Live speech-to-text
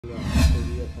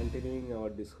we are continuing our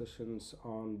discussions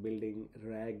on building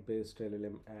RAG-based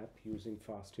LLM app using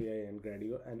FastAI and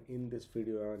Gradio. And in this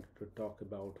video, I want to talk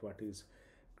about what is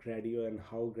Gradio and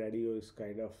how Gradio is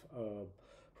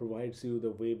provides you the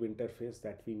web interface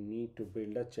that we need to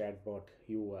build a chatbot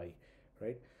UI,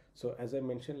 right? So as I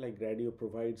mentioned, like Gradio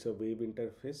provides a web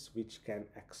interface which can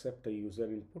accept a user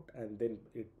input and then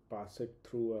it pass it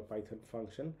through a Python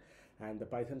function, and the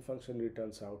Python function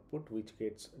returns output which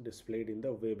gets displayed in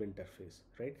the web interface,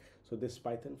 right? So this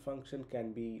Python function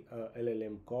can be a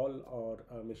LLM call or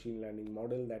a machine learning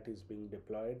model that is being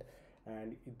deployed,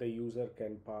 and the user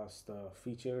can pass the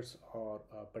features or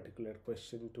a particular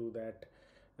question to that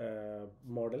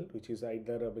model, which is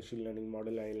either a machine learning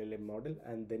model or LLM model,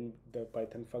 and then the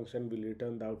Python function will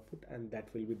return the output and that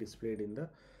will be displayed in the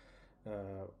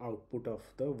output of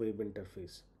the web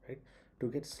interface, right? To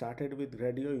get started with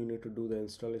Gradio, you need to do the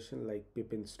installation like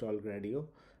pip install Gradio.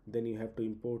 Then you have to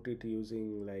import it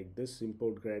using like this,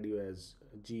 import Gradio as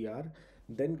gr.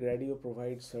 Then Gradio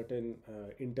provides certain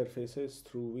interfaces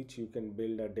through which you can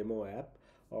build a demo app,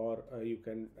 or you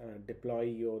can deploy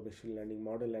your machine learning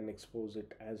model and expose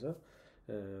it as a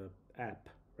app,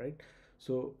 right?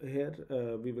 So here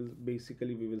we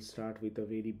will start with a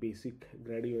very basic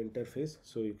Gradio interface.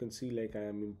 So you can see like I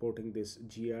am importing this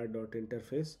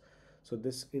gr.interface. So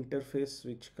this interface,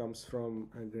 which comes from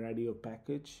a Gradio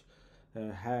package,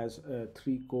 has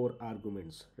three core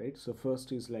arguments, right? So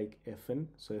first is like fn.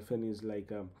 So fn is like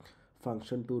a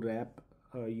function to wrap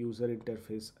a user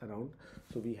interface around.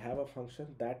 So we have a function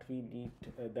that we need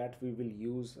that we will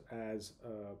use as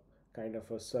a kind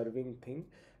of a serving thing,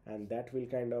 and that will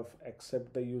kind of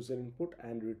accept the user input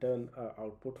and return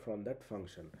output from that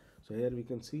function. So here we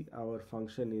can see our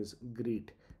function is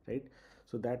greet, right?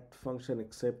 So that function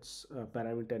accepts a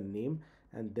parameter name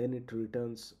and then it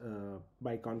returns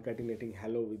by concatenating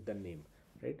hello with the name,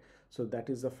 right? So that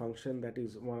is the function, that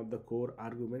is one of the core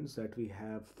arguments that we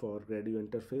have for Gradio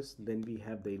interface. Then we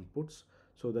have the inputs.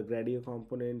 So the Gradio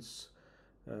components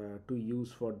to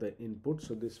use for the input.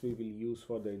 So this we will use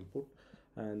for the input,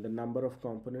 and the number of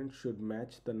components should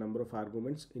match the number of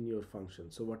arguments in your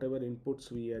function. So whatever inputs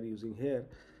we are using here,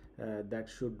 that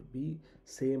should be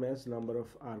same as number of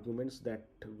arguments that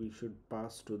we should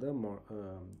pass to the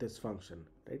this function,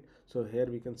 right? So here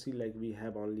we can see like we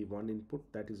have only one input,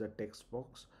 that is a text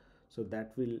box. So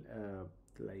that will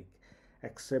like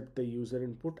accept the user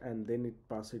input and then it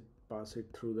pass it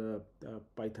through the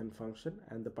Python function,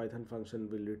 and the Python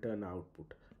function will return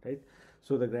output, right?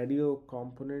 So the Gradio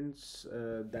components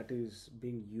that is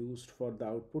being used for the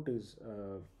output is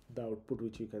the output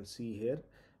which you can see here.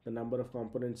 The number of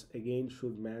components again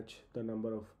should match the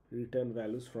number of return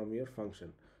values from your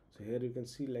function. So here you can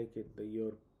see like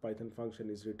your Python function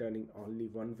is returning only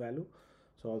one value.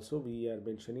 So also we are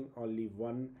mentioning only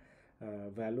one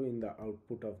value in the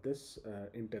output of this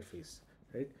interface,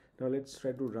 right? Now let's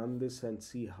try to run this and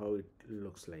see how it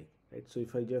looks like, right? So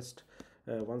if I just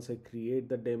once I create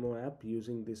the demo app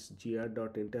using this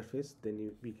gr.interface,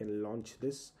 then we can launch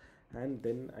this, and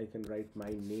then I can write my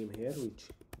name here, which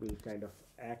will kind of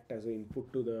act as an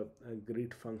input to the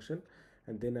greet function,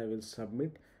 and then I will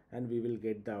submit and we will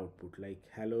get the output like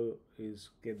hello is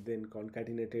get then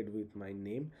concatenated with my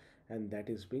name, and that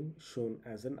is being shown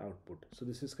as an output. So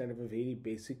this is kind of a very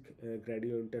basic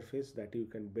Gradio interface that you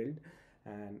can build,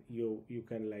 and you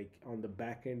can like on the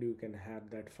back end you can have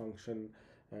that function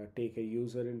take a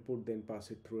user input, then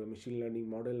pass it through a machine learning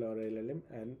model or LLM,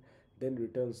 and then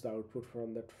returns the output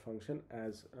from that function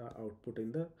as output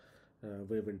in the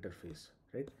web interface,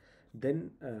 right?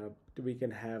 Then we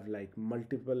can have like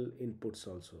multiple inputs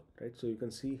also, right? So you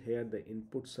can see here the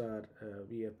inputs are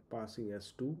we are passing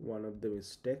as two. One of them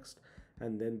is text,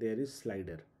 and then there is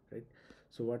slider, right?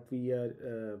 So what we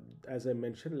are as I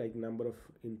mentioned, like number of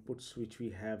inputs which we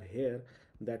have here,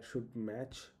 that should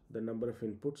match the number of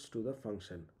inputs to the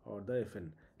function or the fn,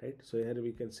 right? So here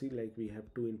we can see like we have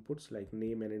two inputs like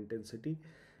name and intensity,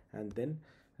 and then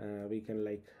we can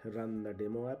like run the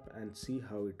demo app and see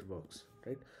how it works,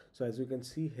 right? So as you can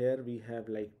see here we have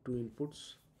like two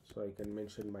inputs, so I can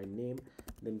mention my name.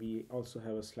 Then we also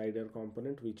have a slider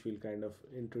component which will kind of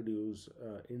introduce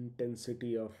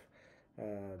intensity of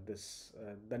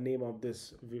the name of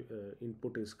this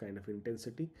input is kind of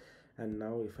intensity. And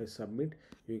now if I submit,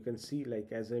 you can see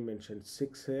like as I mentioned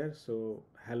 6 here, so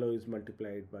hello is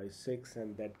multiplied by 6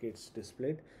 and that gets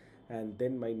displayed, and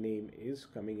then my name is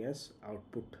coming as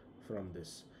output from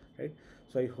this, right?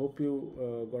 So I hope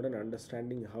you got an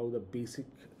understanding how the basic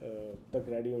the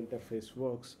Gradio interface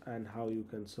works, and how you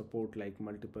can support like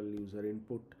multiple user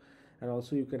input, and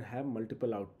also you can have multiple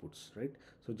outputs, right?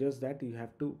 So just that you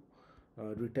have to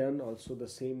return also the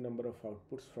same number of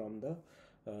outputs from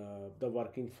the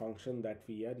working function that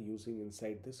we are using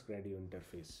inside this Gradio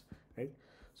interface, right?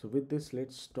 So with this,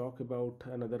 let's talk about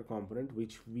another component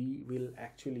which we will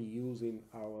actually use in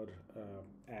our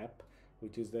app,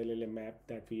 which is the LLM app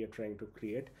that we are trying to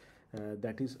create.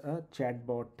 That is a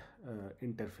chatbot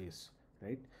interface,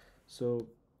 right? So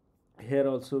here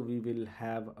also we will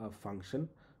have a function.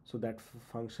 So that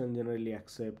function generally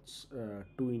accepts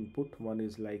two input. One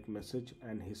is like message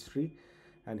and history,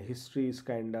 and history is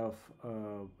kind of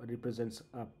represents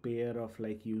a pair of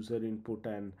like user input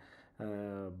and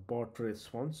bot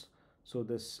response. So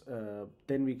this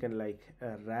then we can like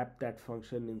wrap that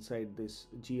function inside this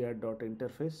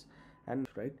gr.interface, and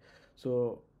right.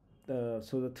 So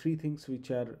the three things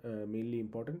which are mainly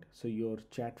important. So your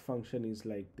chat function is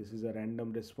like, this is a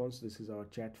random response. This is our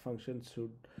chat function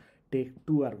should take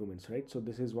two arguments, right? So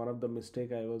this is one of the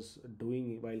mistake I was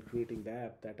doing while creating the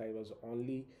app, that I was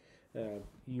only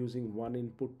using one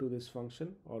input to this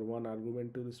function or one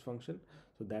argument to this function.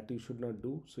 So that you should not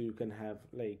do. So you can have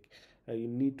like you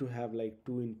need to have like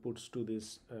two inputs to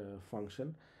this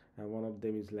function, and one of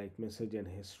them is like message and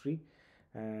history,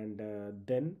 and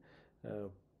then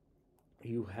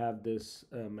you have this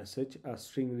message, a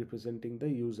string representing the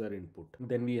user input.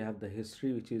 Then we have the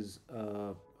history, which is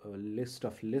a list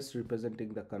of lists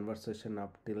representing the conversation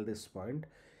up till this point,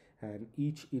 and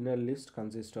each inner list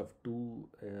consists of two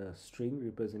string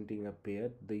representing a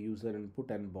pair, the user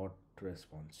input and bot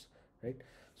response, right?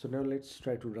 So now let's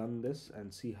try to run this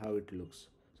and see how it looks.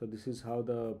 So this is how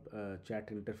the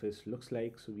chat interface looks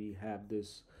like. So we have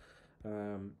this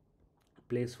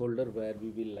placeholder where we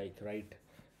will like write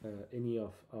any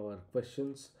of our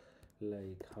questions,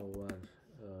 like how are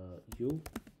you,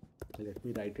 let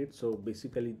me write it. So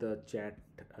basically the chat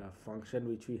function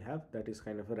which we have, that is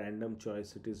kind of a random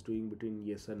choice. It is doing between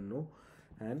yes and no,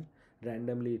 and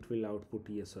randomly it will output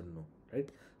yes or no, right?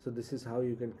 So this is how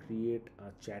you can create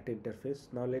a chat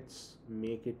interface. Now let's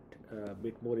make it a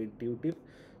bit more intuitive.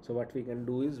 So what we can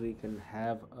do is we can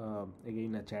have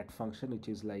again a chat function which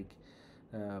is like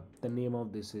the name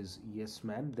of this is yes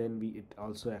man. Then it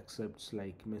also accepts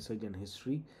like message and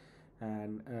history,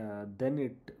 and then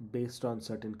it, based on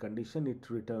certain condition, it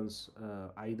returns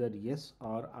either yes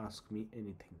or ask me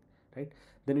anything, right?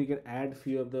 Then we can add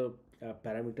few of the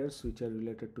parameters which are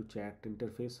related to chat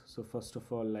interface. So first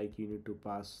of all, like you need to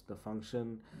pass the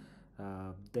function,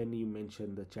 then you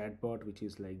mention the chatbot, which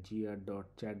is like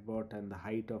gr.chatbot, and the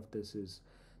height of this is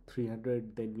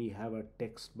 300. Then we have a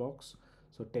text box.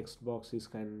 So text box is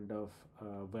kind of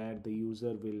where the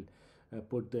user will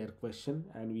put their question,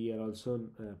 and we are also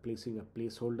placing a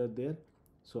placeholder there.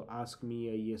 So ask me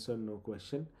a yes or no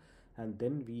question, and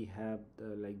then we have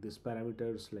like this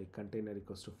parameters like container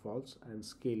equals to false and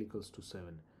scale equals to 7,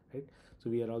 right? So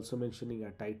we are also mentioning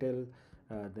a title,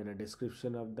 then a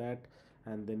description of that,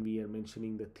 and then we are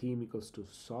mentioning the theme equals to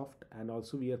soft, and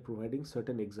also we are providing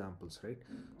certain examples, right?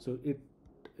 So it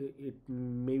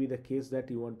may be the case that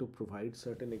you want to provide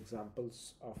certain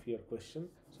examples of your question,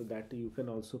 so that you can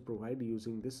also provide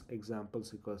using this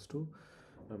examples equals to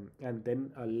and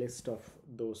then a list of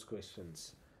those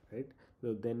questions, right?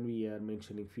 So then we are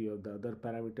mentioning few of the other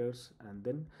parameters, and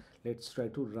then let's try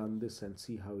to run this and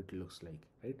see how it looks like,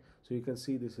 right? So you can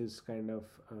see this is kind of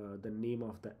the name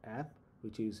of the app,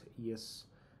 which is yes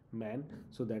man.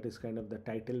 So that is kind of the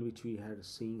title which we are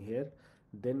seeing here.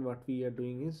 Then what we are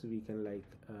doing is we can like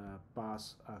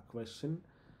pass a question,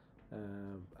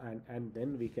 and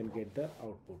then we can get the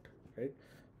output, right?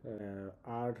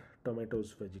 Are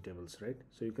tomatoes vegetables, right?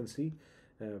 So you can see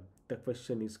the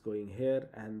question is going here,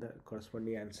 and the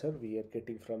corresponding answer we are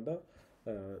getting from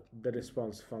the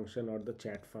response function or the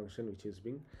chat function which is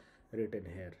being written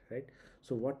here, right?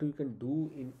 So what we can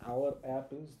do in our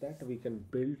app is that we can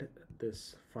build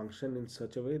this function in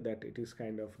such a way that it is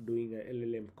kind of doing a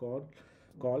LLM call,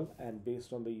 and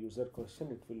based on the user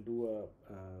question it will do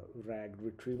a RAG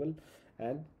retrieval,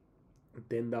 and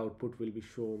then the output will be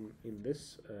shown in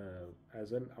this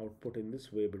as an output in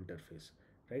this web interface,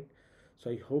 right? So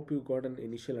I hope you got an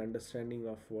initial understanding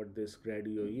of what this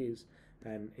Gradio is,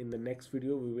 and in the next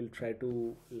video we will try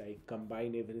to like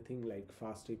combine everything like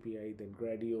fast API, then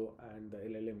Gradio, and the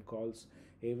LLM calls.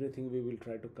 Everything we will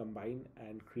try to combine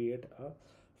and create a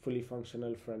fully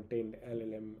functional front-end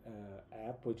LLM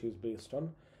app which is based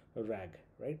on RAG,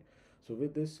 right? So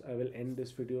with this I will end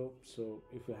this video. So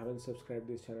if you haven't subscribed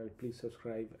this channel, please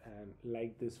subscribe and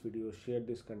like this video, share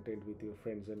this content with your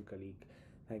friends and colleagues.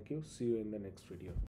 Thank you. See you in the next video.